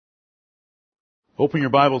Open your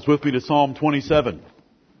Bibles with me to Psalm 27.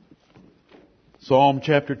 Psalm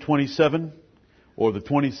chapter 27, or the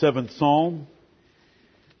 27th Psalm.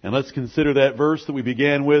 And let's consider that verse that we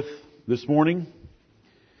began with this morning,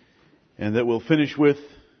 and that we'll finish with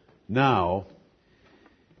now,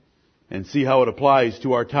 and see how it applies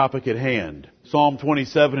to our topic at hand. Psalm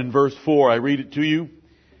 27 and verse 4, I read it to you.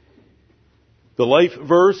 The life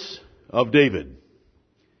verse of David.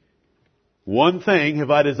 One thing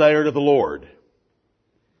have I desired of the Lord,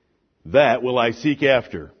 that will I seek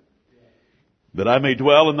after, that I may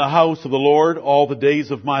dwell in the house of the Lord all the days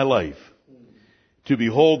of my life, to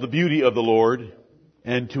behold the beauty of the Lord,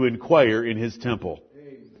 and to inquire in His temple.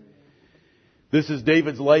 This is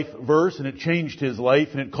David's life verse, and it changed his life,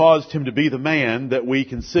 and it caused him to be the man that we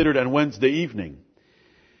considered on Wednesday evening.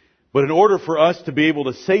 But in order for us to be able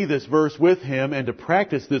to say this verse with him and to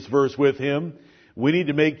practice this verse with him, we need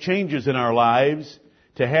to make changes in our lives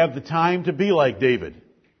to have the time to be like David.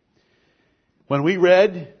 When we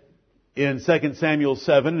read in 2 Samuel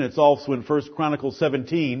 7, and it's also in 1 Chronicles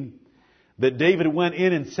 17, that David went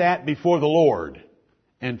in and sat before the Lord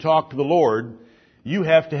and talked to the Lord, you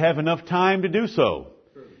have to have enough time to do so.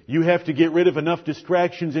 You have to get rid of enough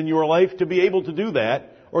distractions in your life to be able to do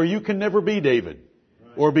that, or you can never be David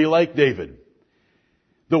or be like David.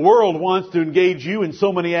 The world wants to engage you in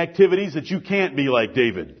so many activities that you can't be like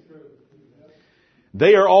David.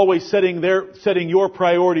 They are always setting your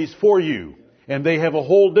priorities for you, and they have a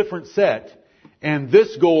whole different set. And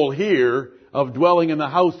this goal here of dwelling in the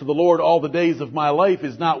house of the Lord all the days of my life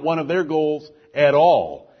is not one of their goals at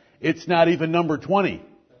all. It's not even number 20.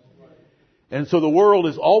 And so the world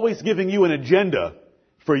is always giving you an agenda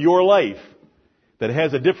for your life that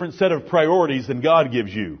has a different set of priorities than God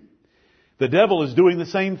gives you. The devil is doing the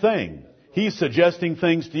same thing. He's suggesting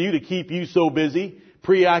things to you to keep you so busy,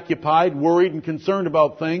 preoccupied, worried, and concerned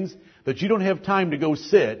about things that you don't have time to go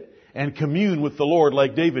sit and commune with the Lord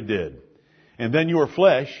like David did. And then your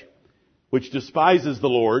flesh, which despises the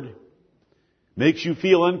Lord, makes you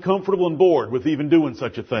feel uncomfortable and bored with even doing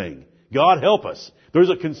such a thing. God help us. There's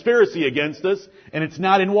a conspiracy against us, and it's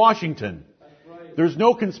not in Washington. There's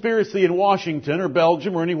no conspiracy in Washington or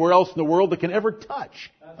Belgium or anywhere else in the world that can ever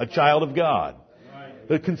touch a child of God.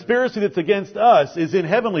 The conspiracy that's against us is in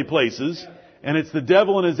heavenly places, and it's the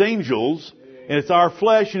devil and his angels, and it's our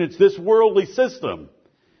flesh, and it's this worldly system.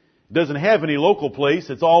 It doesn't have any local place.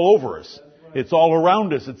 It's all over us. It's all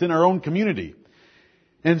around us. It's in our own community.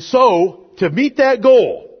 And so, to meet that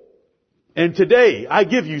goal, and today I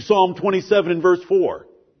give you Psalm 27 and verse 4.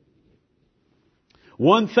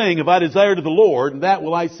 One thing have I desired of the Lord, and that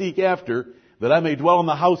will I seek after, that I may dwell in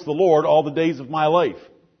the house of the Lord all the days of my life,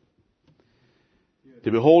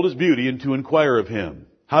 to behold His beauty and to inquire of Him.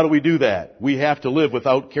 How do we do that? We have to live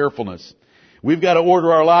without carefulness. We've got to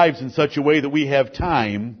order our lives in such a way that we have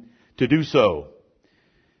time to do so.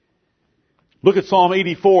 Look at Psalm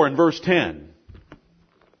 84 and verse 10.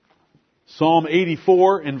 Psalm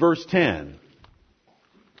 84 and verse 10.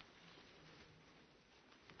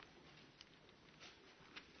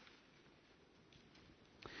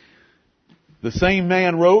 The same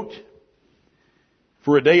man wrote,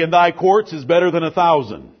 "For a day in thy courts is better than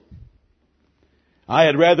 1,000. I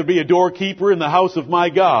had rather be a doorkeeper in the house of my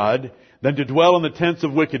God than to dwell in the tents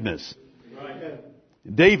of wickedness."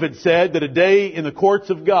 David said that a day in the courts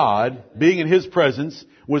of God, being in His presence,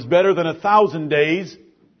 was better than 1,000 days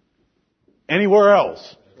anywhere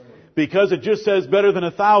else. Because it just says better than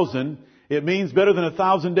 1,000, it means better than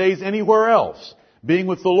 1,000 days anywhere else. Being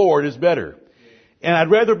with the Lord is better. And I'd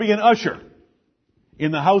rather be an usher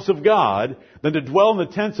in the house of God than to dwell in the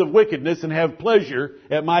tents of wickedness and have pleasure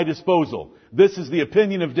at my disposal. This is the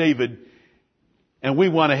opinion of David, and we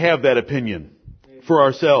want to have that opinion for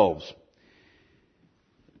ourselves.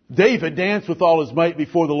 David danced with all his might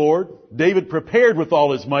before the Lord. David prepared with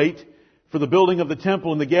all his might for the building of the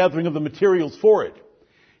temple and the gathering of the materials for it.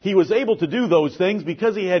 He was able to do those things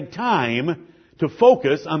because he had time to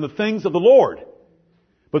focus on the things of the Lord.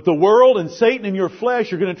 But the world and Satan and your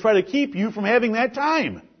flesh are going to try to keep you from having that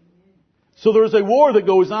time. So there's a war that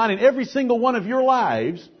goes on in every single one of your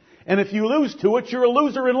lives, and if you lose to it, you're a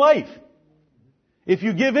loser in life. If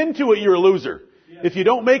you give in to it, you're a loser. If you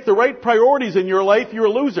don't make the right priorities in your life, you're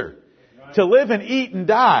a loser. To live and eat and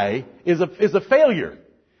die is a failure.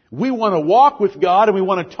 We want to walk with God, and we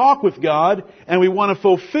want to talk with God, and we want to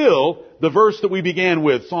fulfill the verse that we began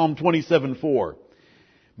with, Psalm 27:4.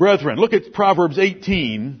 Brethren, look at Proverbs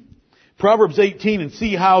 18. Proverbs 18, and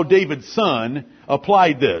see how David's son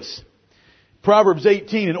applied this. Proverbs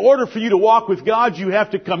 18, in order for you to walk with God, you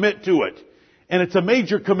have to commit to it. And it's a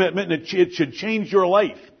major commitment, and it should change your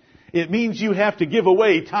life. It means you have to give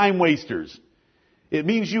away time wasters. It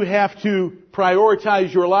means you have to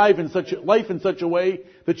prioritize your life in such a way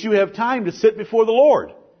that you have time to sit before the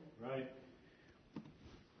Lord. Right.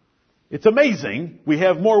 It's amazing. We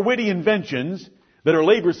have more witty inventions that are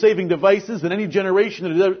labor-saving devices than any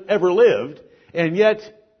generation that has ever lived, and yet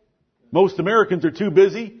most Americans are too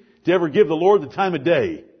busy to ever give the Lord the time of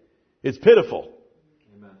day. It's pitiful.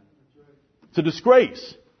 Amen. It's a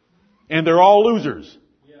disgrace. And they're all losers.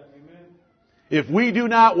 Yeah. Amen. If we do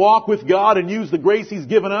not walk with God and use the grace He's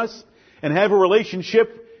given us and have a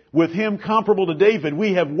relationship with Him comparable to David,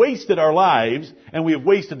 we have wasted our lives and we have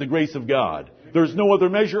wasted the grace of God. There's no other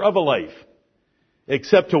measure of a life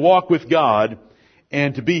except to walk with God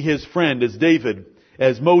and to be His friend as David,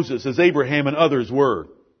 as Moses, as Abraham and others were.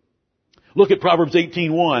 Look at Proverbs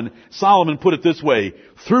 18:1. Solomon put it this way,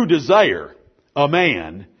 through desire, a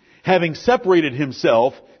man, having separated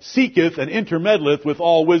himself, seeketh and intermeddleth with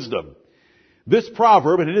all wisdom. This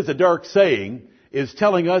proverb, and it is a dark saying, is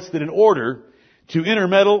telling us that in order to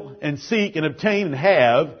intermeddle and seek and obtain and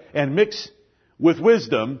have and mix with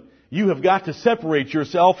wisdom, you have got to separate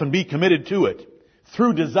yourself and be committed to it.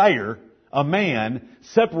 Through desire, a man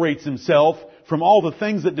separates himself from all the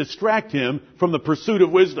things that distract him from the pursuit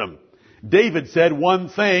of wisdom. David said, one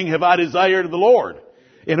thing have I desired of the Lord.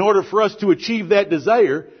 In order for us to achieve that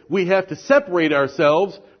desire, we have to separate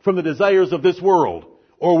ourselves from the desires of this world,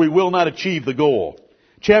 or we will not achieve the goal.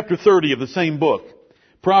 Chapter 30 of the same book.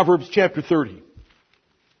 Proverbs chapter 30.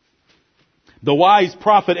 The wise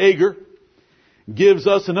prophet Agur gives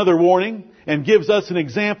us another warning and gives us an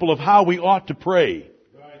example of how we ought to pray.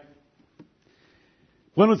 Right.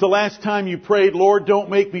 When was the last time you prayed, Lord,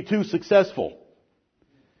 don't make me too successful?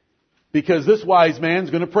 Because this wise man's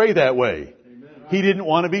going to pray that way. Amen. He didn't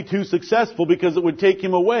want to be too successful because it would take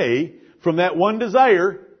him away from that one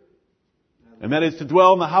desire, and that is to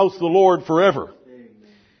dwell in the house of the Lord forever.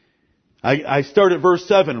 I start at verse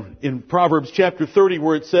 7 in Proverbs chapter 30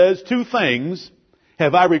 where it says, 2 things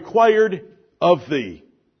have I required of thee.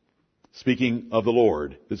 Speaking of the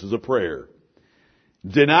Lord. This is a prayer.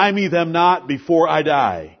 Deny me them not before I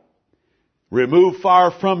die. Remove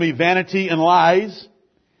far from me vanity and lies.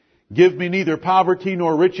 Give me neither poverty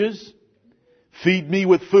nor riches. Feed me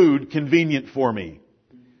with food convenient for me.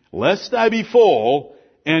 Lest I be full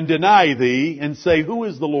and deny thee and say, who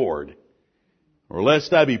is the Lord? Or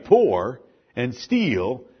lest I be poor and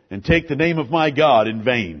steal and take the name of my God in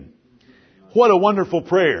vain. What a wonderful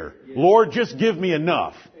prayer. Lord, just give me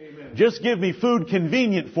enough. Amen. Just give me food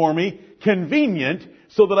convenient for me. Convenient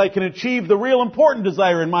so that I can achieve the real important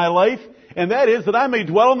desire in my life. And that is that I may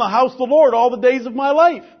dwell in the house of the Lord all the days of my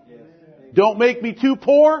life. Don't make me too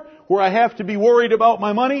poor where I have to be worried about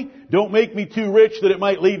my money. Don't make me too rich that it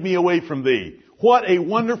might lead me away from thee. What a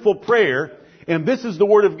wonderful prayer. And this is the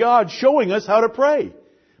Word of God showing us how to pray.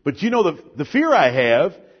 But you know the fear I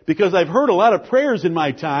have, because I've heard a lot of prayers in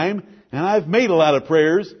my time, and I've made a lot of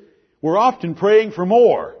prayers, we're often praying for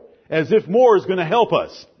more, as if more is going to help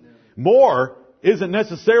us. More isn't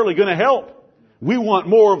necessarily going to help. We want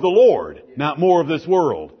more of the Lord, not more of this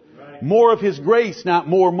world. More of His grace, not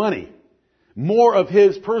more money. More of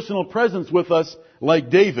His personal presence with us,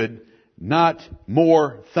 like David, not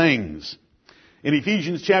more things. In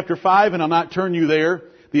Ephesians chapter 5, and I'll not turn you there,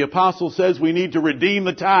 the apostle says we need to redeem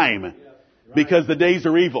the time because the days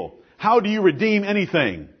are evil. How do you redeem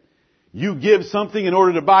anything? You give something in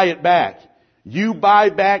order to buy it back. You buy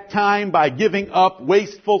back time by giving up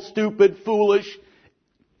wasteful, stupid, foolish,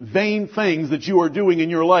 vain things that you are doing in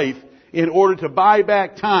your life in order to buy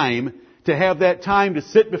back time, to have that time to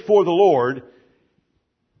sit before the Lord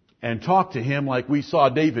and talk to Him like we saw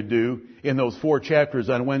David do in those 4 chapters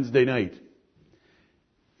on Wednesday night.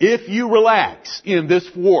 If you relax in this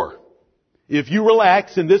war, if you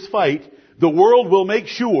relax in this fight, the world will make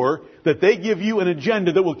sure that they give you an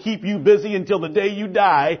agenda that will keep you busy until the day you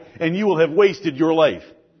die, and you will have wasted your life.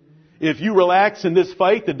 If you relax in this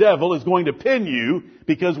fight, the devil is going to pin you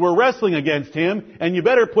because we're wrestling against him, and you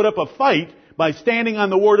better put up a fight by standing on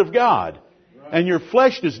the Word of God. And your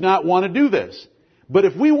flesh does not want to do this. But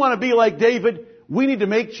if we want to be like David, we need to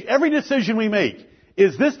make every decision we make.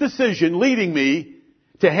 Is this decision leading me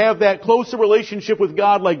to have that closer relationship with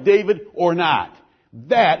God like David or not?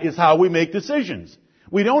 That is how we make decisions.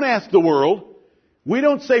 We don't ask the world. We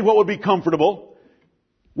don't say what would be comfortable.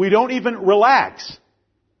 We don't even relax.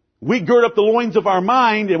 We gird up the loins of our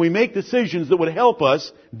mind and we make decisions that would help us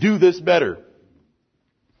do this better.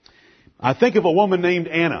 I think of a woman named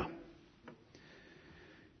Anna.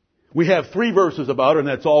 We have 3 verses about her, and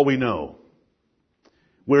that's all we know.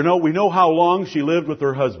 We know how long she lived with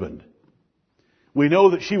her husband. We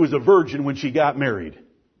know that she was a virgin when she got married.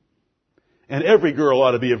 And every girl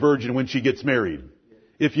ought to be a virgin when she gets married.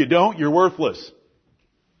 If you don't, you're worthless.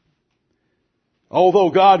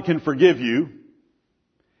 Although God can forgive you,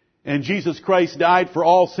 and Jesus Christ died for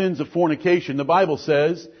all sins of fornication, the Bible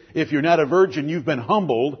says, if you're not a virgin, you've been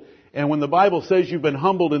humbled. And when the Bible says you've been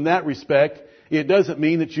humbled in that respect, it doesn't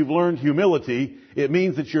mean that you've learned humility. It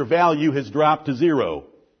means that your value has dropped to zero.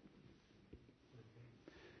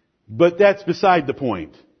 But that's beside the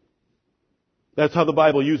point. That's how the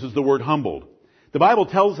Bible uses the word humbled. The Bible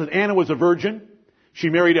tells us that Anna was a virgin. She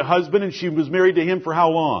married a husband, and she was married to him for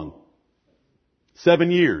how long? 7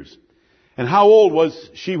 years. And how old was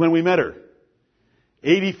she when we met her?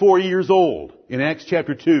 84 years old in Acts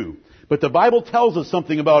chapter 2. But the Bible tells us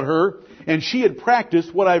something about her, and she had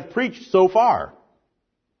practiced what I've preached so far.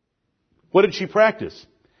 What did she practice?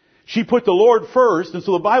 She put the Lord first, and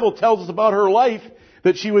so the Bible tells us about her life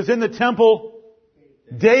that she was in the temple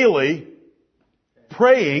daily,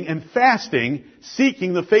 praying and fasting,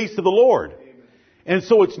 seeking the face of the Lord. And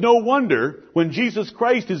so it's no wonder when Jesus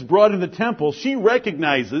Christ is brought in the temple, she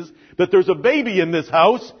recognizes that there's a baby in this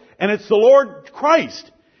house, and it's the Lord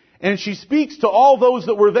Christ. And she speaks to all those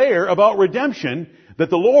that were there about redemption,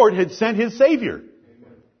 that the Lord had sent His Savior.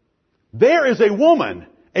 Amen. There is a woman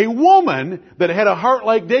that had a heart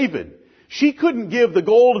like David. She couldn't give the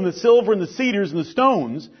gold and the silver and the cedars and the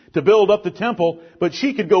stones to build up the temple, but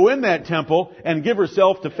she could go in that temple and give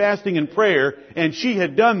herself to fasting and prayer, and she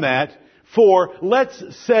had done that for, let's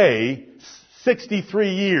say,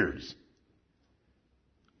 63 years.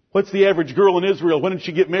 What's the average girl in Israel? When did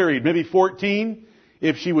she get married? Maybe 14?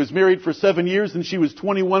 If she was married for 7 years, then she was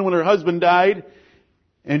 21 when her husband died.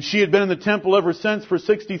 And she had been in the temple ever since for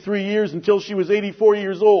 63 years until she was 84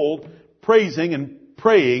 years old, praising and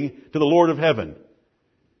praying to the Lord of heaven.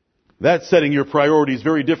 That's setting your priorities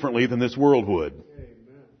very differently than this world would. Amen.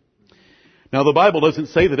 Now the Bible doesn't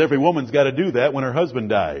say that every woman's got to do that when her husband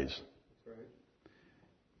dies.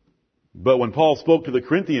 But when Paul spoke to the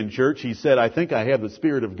Corinthian church, he said, I think I have the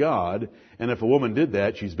Spirit of God, and if a woman did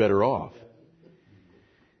that, she's better off.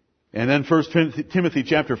 And then 1 Timothy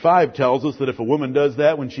chapter 5 tells us that if a woman does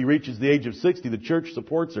that when she reaches the age of 60, the church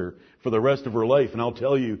supports her for the rest of her life. And I'll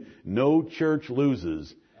tell you, no church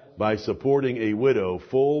loses by supporting a widow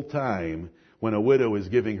full time when a widow is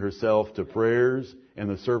giving herself to prayers and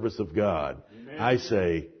the service of God. Amen. I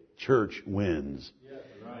say, church wins. Yes,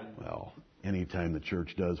 right. Well, anytime the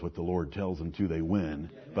church does what the Lord tells them to, they win.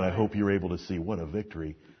 But I hope you're able to see what a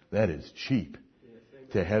victory. That is cheap.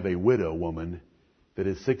 To have a widow woman that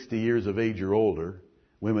is 60 years of age or older.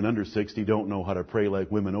 Women under 60 don't know how to pray like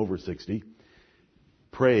women over 60.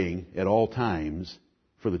 Praying at all times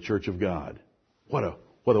for the church of God. What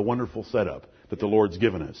a wonderful setup that the Lord's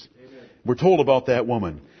given us. Amen. We're told about that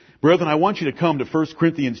woman. Brethren, I want you to come to 1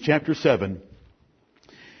 Corinthians chapter 7.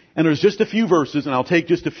 And there's just a few verses, and I'll take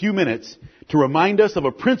just a few minutes to remind us of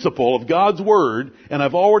a principle of God's Word, and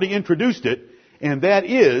I've already introduced it, and that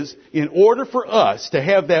is, in order for us to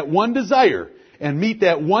have that one desire and meet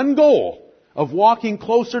that one goal of walking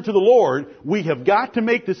closer to the Lord, we have got to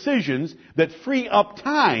make decisions that free up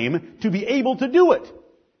time to be able to do it.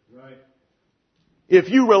 Right. If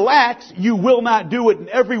you relax, you will not do it, and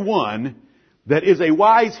everyone that is a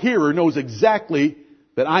wise hearer knows exactly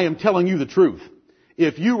that I am telling you the truth.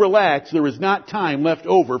 If you relax, there is not time left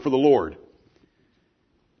over for the Lord.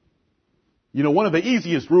 You know, one of the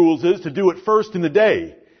easiest rules is to do it first in the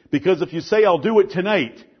day. Because if you say, I'll do it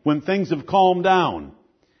tonight, when things have calmed down,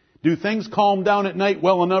 do things calm down at night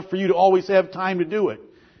well enough for you to always have time to do it?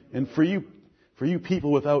 And for you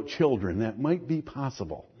people without children, that might be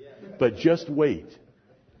possible. But just wait.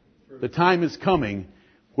 The time is coming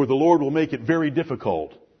where the Lord will make it very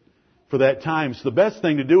difficult for that time. So the best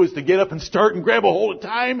thing to do is to get up and start and grab a hold of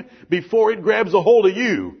time before it grabs a hold of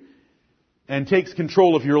you and takes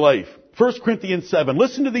control of your life. 1 Corinthians 7.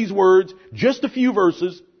 Listen to these words, just a few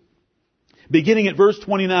verses, beginning at verse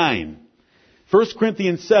 29. 1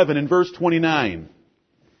 Corinthians 7 and verse 29.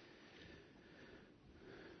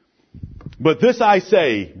 But this I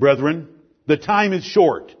say, brethren, the time is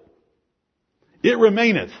short. It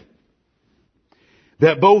remaineth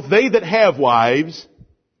that both they that have wives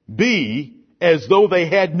be as though they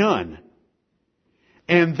had none,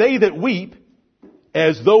 and they that weep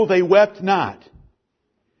as though they wept not,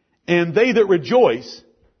 and they that rejoice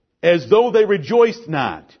as though they rejoiced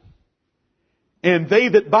not, and they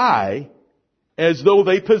that buy as though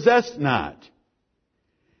they possessed not,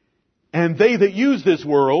 and they that use this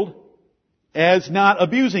world as not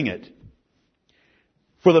abusing it.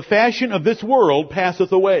 For the fashion of this world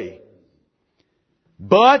passeth away.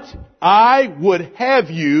 But I would have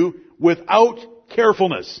you without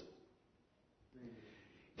carefulness.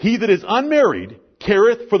 He that is unmarried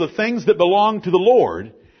careth for the things that belong to the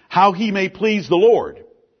Lord, how he may please the Lord.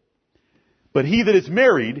 But he that is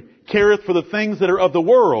married careth for the things that are of the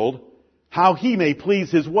world, how he may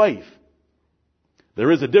please his wife.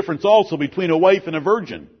 There is a difference also between a wife and a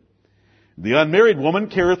virgin. The unmarried woman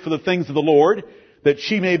careth for the things of the Lord, that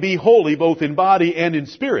she may be holy both in body and in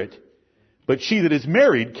spirit. But she that is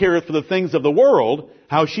married careth for the things of the world,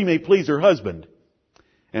 how she may please her husband.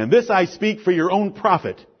 And this I speak for your own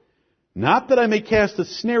profit, not that I may cast a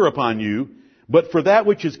snare upon you, but for that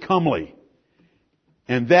which is comely,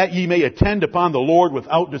 and that ye may attend upon the Lord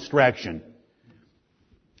without distraction.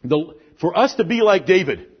 For us to be like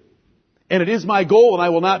David, and it is my goal, and I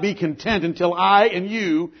will not be content until I and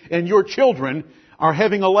you and your children are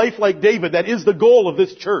having a life like David. That is the goal of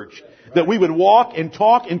this church. That we would walk and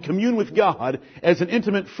talk and commune with God as an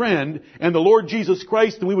intimate friend and the Lord Jesus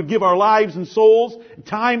Christ, and we would give our lives and souls,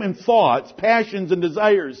 time and thoughts, passions and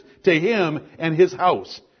desires to Him and His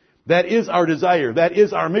house. That is our desire. That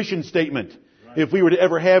is our mission statement, if we were to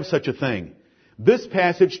ever have such a thing. This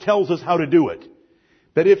passage tells us how to do it.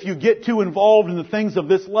 That if you get too involved in the things of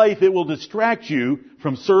this life, it will distract you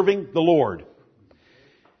from serving the Lord.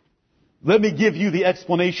 Let me give you the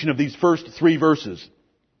explanation of these first 3 verses.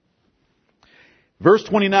 Verse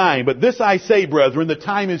 29, but this I say, brethren, the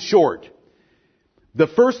time is short. The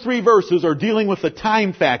first 3 verses are dealing with the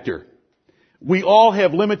time factor. We all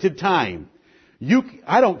have limited time.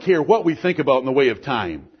 I don't care what we think about in the way of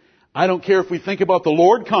time. I don't care if we think about the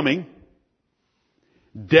Lord coming,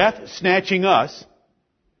 death snatching us,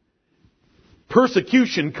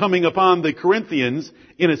 persecution coming upon the Corinthians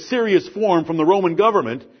in a serious form from the Roman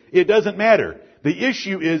government. It doesn't matter. The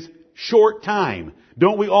issue is short time.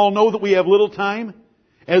 Don't we all know that we have little time?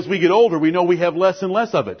 As we get older, we know we have less and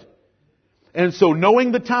less of it. And so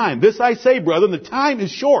knowing the time, this I say, brethren, the time is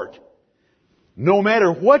short. No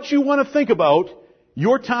matter what you want to think about,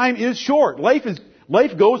 your time is short.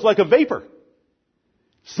 Life goes like a vapor.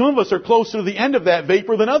 Some of us are closer to the end of that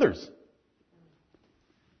vapor than others.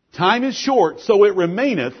 Time is short, so it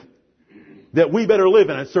remaineth that we better live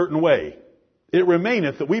in a certain way. It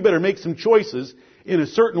remaineth that we better make some choices in a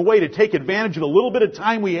certain way to take advantage of the little bit of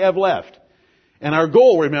time we have left. And our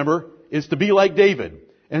goal, remember, is to be like David.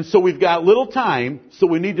 And so we've got little time, so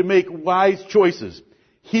we need to make wise choices.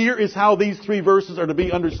 Here is how these 3 verses are to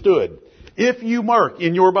be understood. If you mark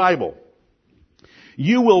in your Bible,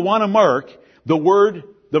 you will want to mark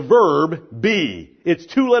the verb be. It's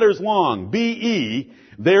 2 letters long, B-E,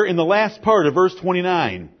 there in the last part of verse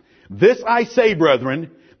 29. This I say,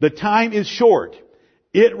 brethren, the time is short.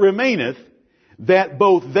 It remaineth that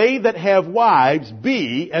both they that have wives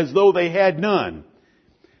be as though they had none.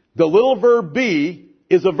 The little verb be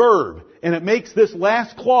is a verb, and it makes this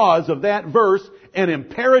last clause of that verse an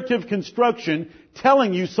imperative construction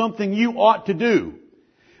telling you something you ought to do.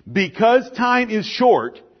 Because time is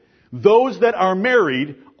short, those that are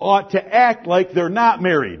married ought to act like they're not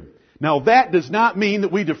married. Now that does not mean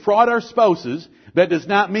that we defraud our spouses. That does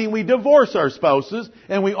not mean we divorce our spouses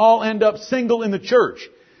and we all end up single in the church.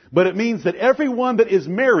 But it means that everyone that is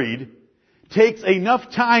married takes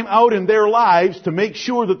enough time out in their lives to make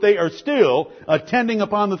sure that they are still attending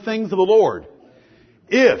upon the things of the Lord.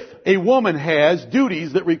 If a woman has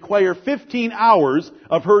duties that require 15 hours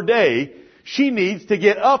of her day, she needs to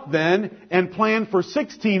get up then and plan for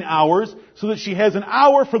 16 hours so that she has an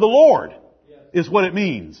hour for the Lord, is what it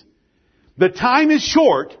means. The time is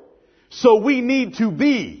short, so we need to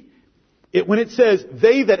be. When it says,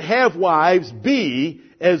 they that have wives be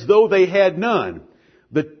as though they had none.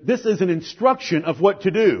 This is an instruction of what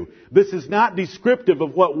to do. This is not descriptive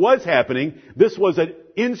of what was happening. This was an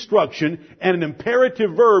instruction and an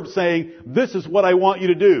imperative verb saying, this is what I want you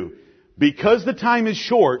to do. Because the time is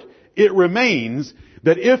short, it remains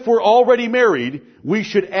that if we're already married, we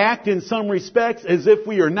should act in some respects as if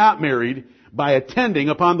we are not married by attending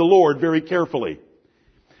upon the Lord very carefully.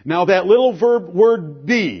 Now that little word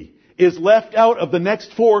be is left out of the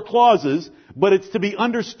next 4 clauses, but it's to be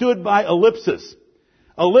understood by ellipsis.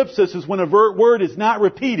 Ellipsis is when a word is not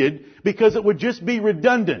repeated because it would just be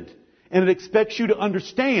redundant and it expects you to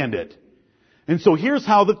understand it. And so here's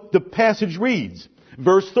how the passage reads.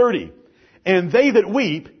 Verse 30. And they that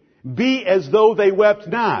weep be as though they wept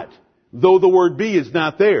not, though the word be is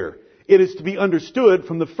not there. It is to be understood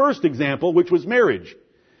from the first example, which was marriage.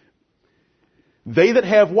 They that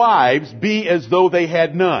have wives be as though they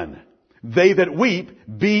had none. They that weep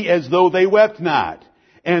be as though they wept not.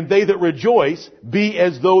 And they that rejoice be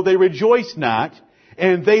as though they rejoiced not.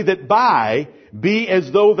 And they that buy be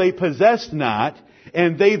as though they possessed not.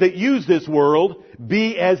 And they that use this world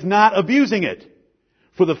be as not abusing it.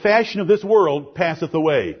 For the fashion of this world passeth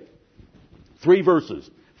away. 3 verses.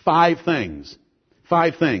 5 things.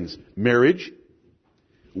 5 things. Marriage,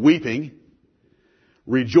 weeping,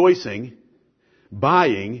 rejoicing,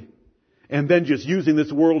 buying, and then just using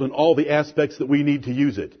this world in all the aspects that we need to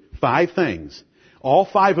use it. 5 things. All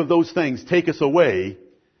 5 of those things take us away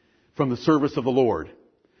from the service of the Lord.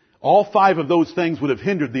 All 5 of those things would have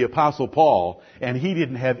hindered the Apostle Paul, and he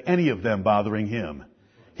didn't have any of them bothering him.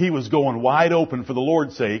 He was going wide open for the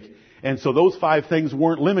Lord's sake, and so those 5 things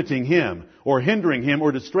weren't limiting him, or hindering him,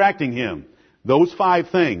 or distracting him. Those 5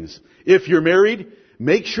 things. If you're married,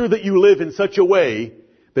 make sure that you live in such a way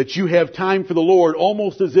that you have time for the Lord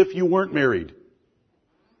almost as if you weren't married.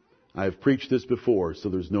 I've preached this before, so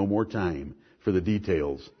there's no more time for the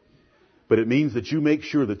details. But it means that you make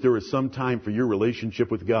sure that there is some time for your relationship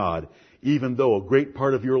with God, even though a great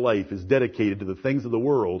part of your life is dedicated to the things of the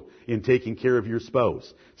world in taking care of your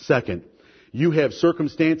spouse. Second, you have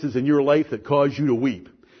circumstances in your life that cause you to weep.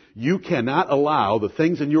 You cannot allow the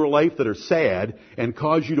things in your life that are sad and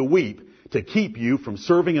cause you to weep to keep you from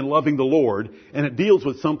serving and loving the Lord. And it deals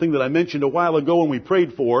with something that I mentioned a while ago when we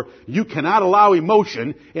prayed for. You cannot allow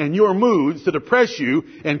emotion and your moods to depress you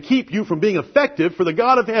and keep you from being effective for the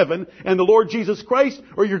God of heaven and the Lord Jesus Christ,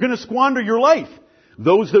 or you're going to squander your life.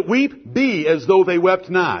 Those that weep, be as though they wept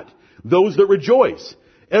not. Those that rejoice.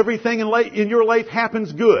 Everything in your life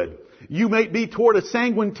happens good. You may be toward a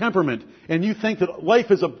sanguine temperament and you think that life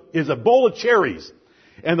is a bowl of cherries.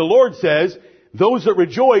 And the Lord says, those that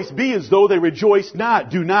rejoice, be as though they rejoice not.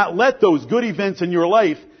 Do not let those good events in your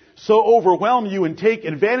life so overwhelm you and take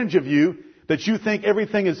advantage of you that you think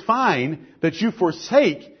everything is fine, that you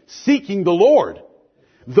forsake seeking the Lord.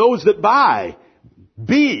 Those that buy,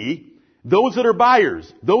 be those that are buyers,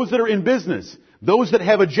 those that are in business, those that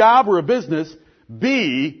have a job or a business,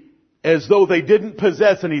 be as though they didn't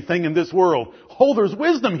possess anything in this world. Oh, there's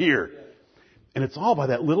wisdom here. And it's all by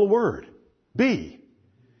that little word. Be.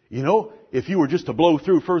 You know, if you were just to blow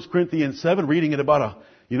through 1 Corinthians 7, reading it about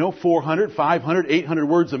 400, 500, 800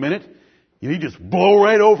 words a minute, you just blow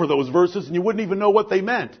right over those verses and you wouldn't even know what they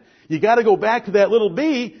meant. You got to go back to that little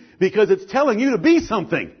be because it's telling you to be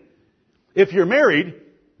something. If you're married,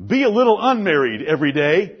 be a little unmarried every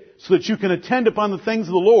day so that you can attend upon the things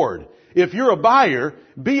of the Lord. If you're a buyer,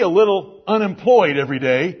 be a little unemployed every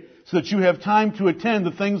day so that you have time to attend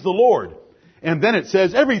the things of the Lord. And then it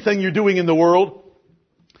says, everything you're doing in the world,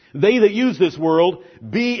 they that use this world,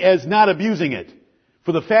 be as not abusing it,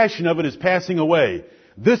 for the fashion of it is passing away.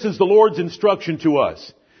 This is the Lord's instruction to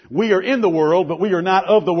us. We are in the world, but we are not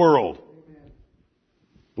of the world.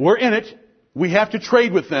 We're in it. We have to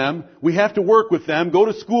trade with them. We have to work with them, go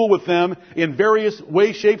to school with them in various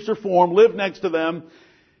ways, shapes, or form, live next to them.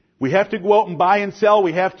 We have to go out and buy and sell.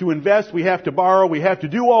 We have to invest. We have to borrow. We have to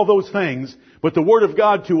do all those things. But the Word of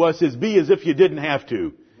God to us is be as if you didn't have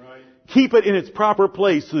to. Keep it in its proper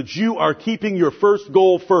place so that you are keeping your first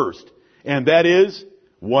goal first. And that is,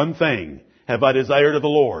 one thing have I desired of the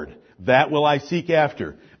Lord. That will I seek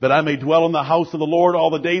after, that I may dwell in the house of the Lord all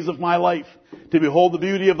the days of my life, to behold the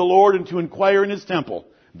beauty of the Lord and to inquire in His temple.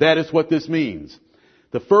 That is what this means.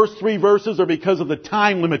 The first 3 verses are because of the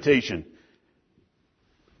time limitation.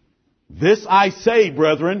 This I say,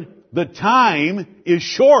 brethren, the time is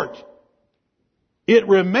short. It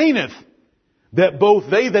remaineth that both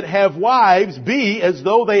they that have wives be as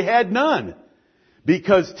though they had none.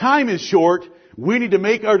 Because time is short, we need to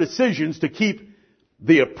make our decisions to keep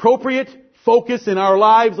the appropriate focus in our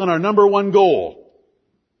lives on our number one goal.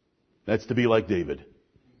 That's to be like David.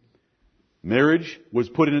 Marriage was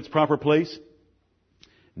put in its proper place.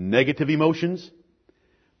 Negative emotions,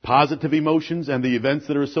 positive emotions, and the events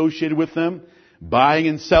that are associated with them. Buying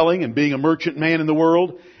and selling and being a merchant man in the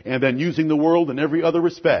world, and then using the world in every other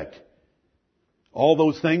respect. All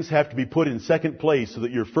those things have to be put in second place so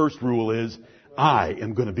that your first rule is, I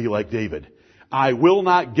am going to be like David. I will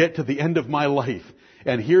not get to the end of my life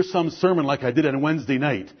and hear some sermon like I did on Wednesday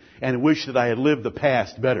night and wish that I had lived the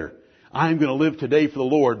past better. I'm going to live today for the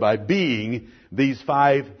Lord by being these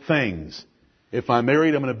 5 things. If I'm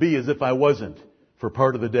married, I'm going to be as if I wasn't for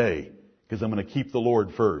part of the day because I'm going to keep the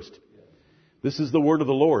Lord first. This is the word of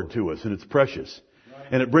the Lord to us, and it's precious.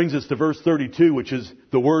 And it brings us to verse 32, which is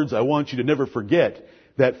the words I want you to never forget.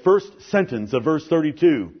 That first sentence of verse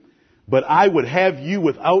 32. But I would have you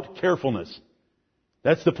without carefulness.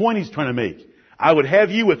 That's the point he's trying to make. I would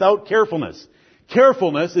have you without carefulness.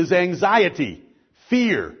 Carefulness is anxiety,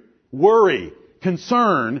 fear, worry,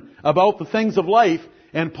 concern about the things of life.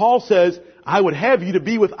 And Paul says, I would have you to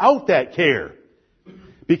be without that care.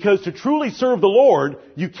 Because to truly serve the Lord,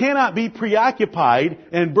 you cannot be preoccupied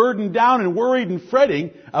and burdened down and worried and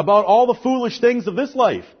fretting about all the foolish things of this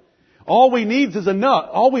life. All we need is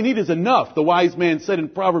enough, the wise man said in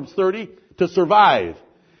Proverbs 30, to survive.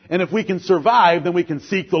 And if we can survive, then we can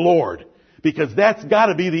seek the Lord. Because that's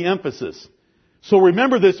gotta be the emphasis. So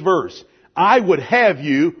remember this verse. I would have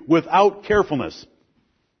you without carefulness.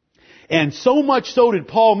 And so much so did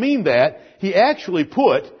Paul mean that, he actually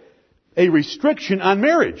put a restriction on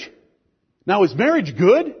marriage. Now, is marriage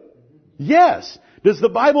good? Yes. Does the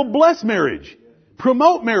Bible bless marriage?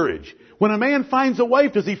 Promote marriage? When a man finds a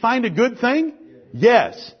wife, does he find a good thing?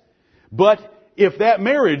 Yes. But if that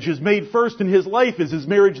marriage is made first in his life, is his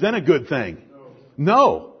marriage then a good thing?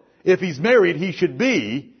 No. If he's married, he should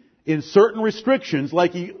be in certain restrictions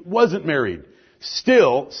like he wasn't married,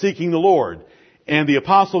 still seeking the Lord. And the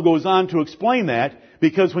apostle goes on to explain that,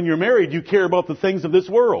 because when you're married, you care about the things of this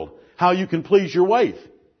world, how you can please your wife.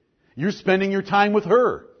 You're spending your time with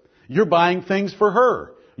her. You're buying things for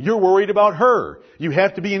her. You're worried about her. You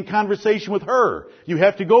have to be in conversation with her. You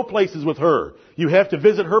have to go places with her. You have to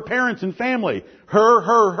visit her parents and family.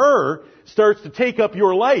 Her starts to take up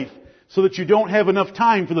your life so that you don't have enough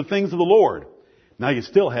time for the things of the Lord. Now you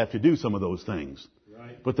still have to do some of those things.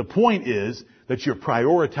 Right. But the point is that you're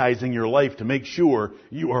prioritizing your life to make sure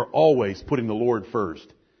you are always putting the Lord first.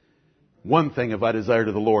 One thing have I desired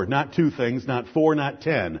of the Lord. Not two things, not four, not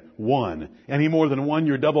 10. One. Any more than one,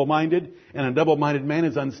 you're double-minded. And a double-minded man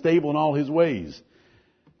is unstable in all his ways.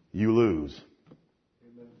 You lose.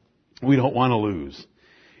 Amen. We don't want to lose.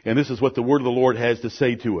 And this is what the word of the Lord has to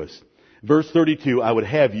say to us. Verse 32, I would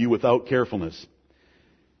have you without carefulness.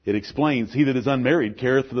 It explains, he that is unmarried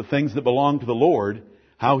careth for the things that belong to the Lord,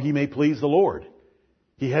 how he may please the Lord.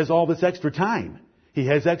 He has all this extra time. He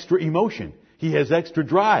has extra emotion. He has extra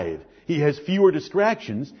drive. He has fewer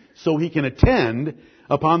distractions, so he can attend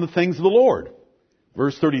upon the things of the Lord.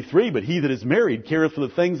 Verse 33, but he that is married careth for the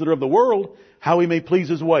things that are of the world, how he may please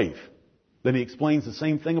his wife. Then he explains the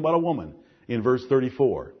same thing about a woman in verse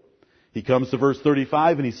 34. He comes to verse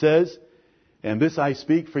 35 and he says, and this I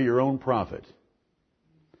speak for your own profit.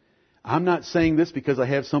 I'm not saying this because I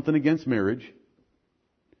have something against marriage.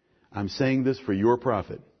 I'm saying this for your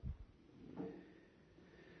profit.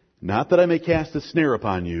 Not that I may cast a snare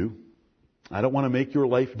upon you. I don't want to make your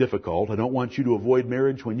life difficult. I don't want you to avoid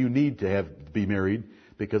marriage when you need to be married,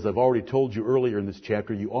 because I've already told you earlier in this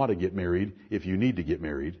chapter you ought to get married if you need to get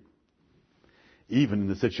married. Even in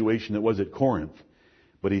the situation that was at Corinth.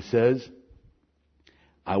 But he says,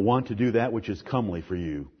 I want to do that which is comely for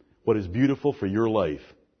you, what is beautiful for your life,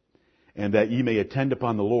 and that ye may attend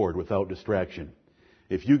upon the Lord without distraction.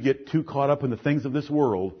 If you get too caught up in the things of this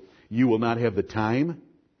world, you will not have the time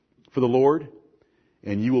for the Lord,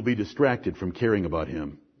 and you will be distracted from caring about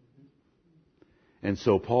Him. And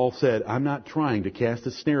so Paul said, I'm not trying to cast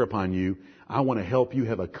a snare upon you. I want to help you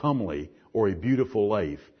have a comely or a beautiful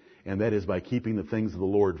life, and that is by keeping the things of the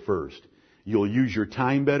Lord first. You'll use your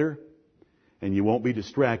time better, and you won't be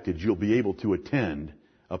distracted. You'll be able to attend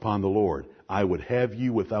upon the Lord. I would have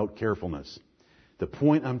you without carefulness. The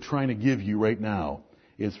point I'm trying to give you right now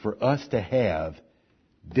is for us to have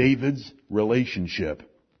David's relationship.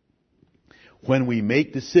 When we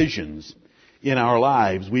make decisions in our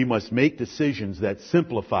lives, we must make decisions that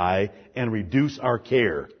simplify and reduce our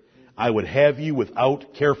care. I would have you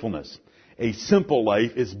without carefulness. A simple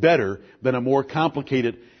life is better than a more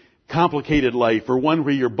complicated life, or one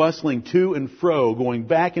where you're bustling to and fro, going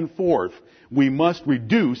back and forth. We must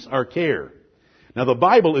reduce our care. Now the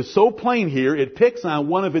Bible is so plain here, it picks on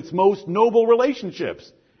one of its most noble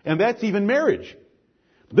relationships, and that's even marriage.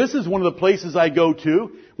 This is one of the places I go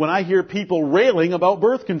to when I hear people railing about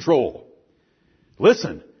birth control.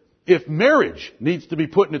 Listen, if marriage needs to be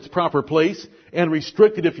put in its proper place and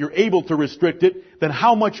restricted if you're able to restrict it, then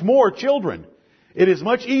how much more children? It is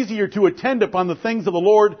much easier to attend upon the things of the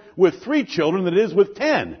Lord with 3 children than it is with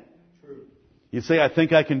 10. True. You say, I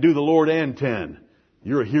think I can do the Lord and 10.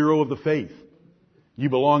 You're a hero of the faith. You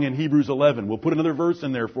belong in Hebrews 11. We'll put another verse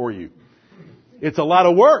in there for you. It's a lot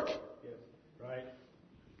of work. Right.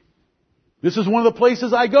 This is one of the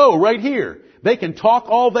places I go, right here. They can talk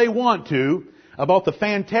all they want to about the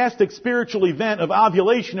fantastic spiritual event of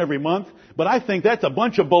ovulation every month, but I think that's a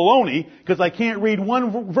bunch of baloney because I can't read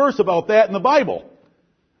one verse about that in the Bible.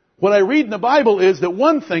 What I read in the Bible is that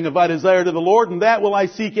one thing have I desired of the Lord, and that will I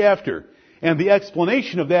seek after. And the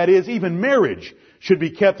explanation of that is even marriage should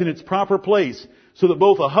be kept in its proper place, so that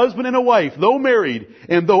both a husband and a wife, though married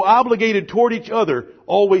and though obligated toward each other,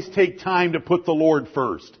 always take time to put the Lord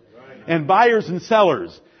first. Right. And buyers and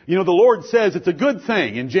sellers. You know, the Lord says it's a good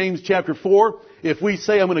thing in James chapter 4, if we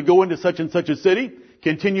say I'm going to go into such and such a city,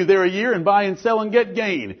 continue there a year and buy and sell and get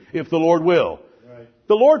gain, if the Lord will. Right.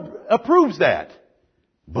 The Lord approves that.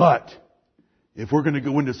 But If we're going to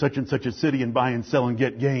go into such and such a city and buy and sell and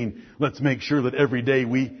get gain, let's make sure that every day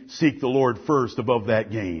we seek the Lord first above that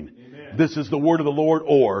gain. Amen. This is the word of the Lord.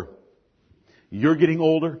 Or you're getting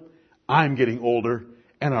older, I'm getting older,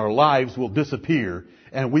 and our lives will disappear,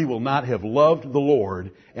 and we will not have loved the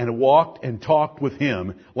Lord and walked and talked with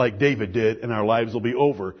Him like David did, and our lives will be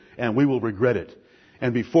over, and we will regret it.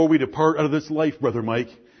 And before we depart out of this life, Brother Mike,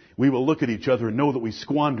 we will look at each other and know that we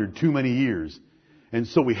squandered too many years. And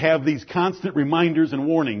so we have these constant reminders and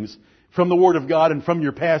warnings from the Word of God and from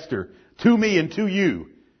your pastor, to me and to you.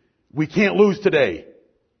 We can't lose today.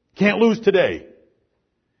 Can't lose today.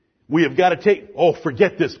 We have got to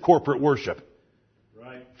forget this corporate worship.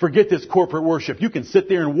 Right. Forget this corporate worship. You can sit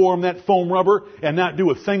there and warm that foam rubber and not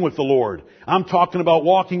do a thing with the Lord. I'm talking about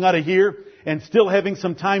walking out of here and still having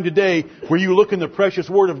some time today where you look in the precious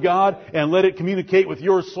Word of God and let it communicate with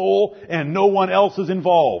your soul, and no one else is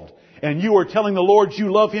involved. And you are telling the Lord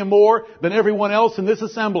you love Him more than everyone else in this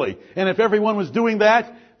assembly. And if everyone was doing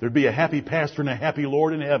that, there'd be a happy pastor and a happy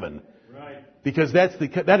Lord in heaven. Right. Because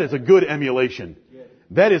that is a good emulation. Yes.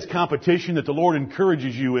 That is competition that the Lord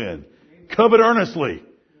encourages you in. Covet earnestly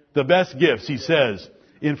the best gifts, He says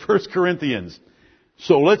in 1 Corinthians.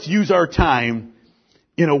 So let's use our time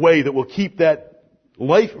in a way that will keep that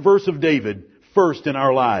life verse of David first in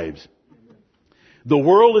our lives. The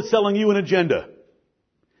world is selling you an agenda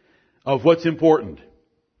of what's important.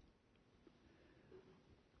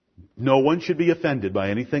 No one should be offended by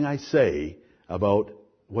anything I say about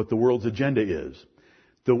what the world's agenda is.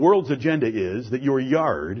 The world's agenda is that your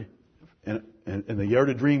yard, and the Yard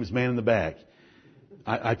of Dreams man in the back,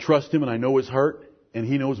 I trust him and I know his heart and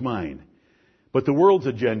he knows mine. But the world's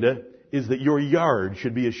agenda is that your yard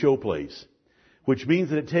should be a showplace, which means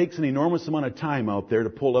that it takes an enormous amount of time out there to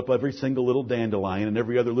pull up every single little dandelion and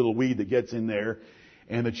every other little weed that gets in there,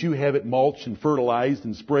 and that you have it mulched and fertilized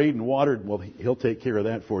and sprayed and watered. Well, He'll take care of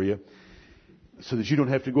that for you so that you don't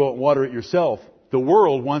have to go out and water it yourself. The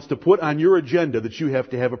world wants to put on your agenda that you have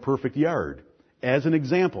to have a perfect yard. As an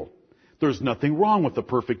example, there's nothing wrong with the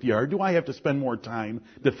perfect yard. Do I have to spend more time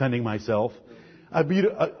defending myself?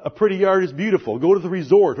 A pretty yard is beautiful. Go to the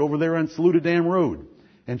resort over there on Saluda Dam Road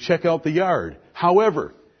and check out the yard.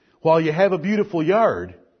 However, while you have a beautiful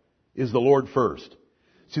yard, is the Lord first.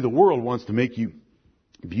 See, the world wants to make you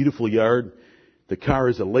beautiful yard. The car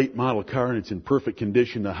is a late model car and it's in perfect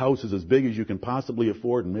condition. The house is as big as you can possibly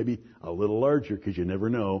afford and maybe a little larger because you never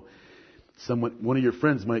know. One of your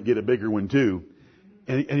friends might get a bigger one too.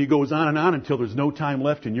 And he goes on and on until there's no time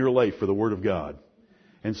left in your life for the Word of God.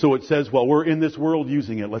 And so it says, while we're in this world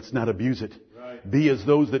using it, let's not abuse it. Right. Be as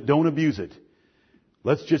those that don't abuse it.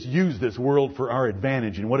 Let's just use this world for our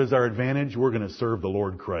advantage. And what is our advantage? We're going to serve the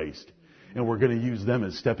Lord Christ. And we're going to use them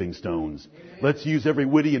as stepping stones. Amen. Let's use every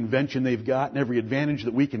witty invention they've got and every advantage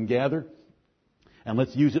that we can gather. And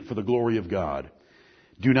let's use it for the glory of God.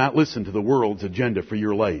 Do not listen to the world's agenda for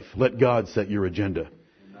your life. Let God set your agenda.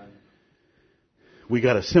 Amen. We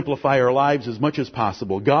got to simplify our lives as much as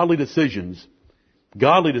possible. Godly decisions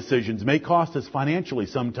may cost us financially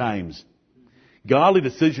sometimes. Godly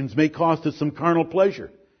decisions may cost us some carnal pleasure,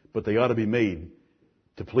 but they ought to be made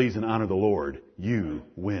to please and honor the Lord. You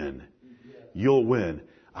win. You'll win.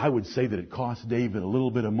 I would say that it cost David a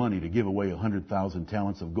little bit of money to give away 100,000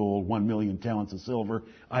 talents of gold, 1 million talents of silver,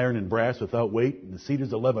 iron and brass without weight, and the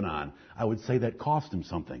cedars of Lebanon. I would say that cost him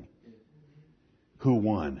something. Who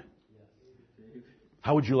won?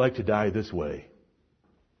 How would you like to die this way?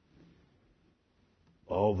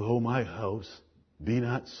 Although my house be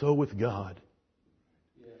not so with God,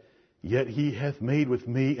 yet He hath made with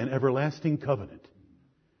me an everlasting covenant,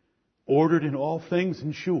 ordered in all things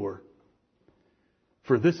and sure.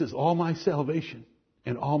 For this is all my salvation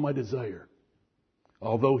and all my desire,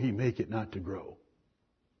 although He make it not to grow.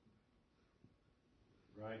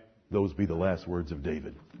 Right. Those be the last words of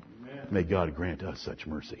David. Amen. May God grant us such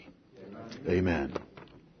mercy. Amen. Amen.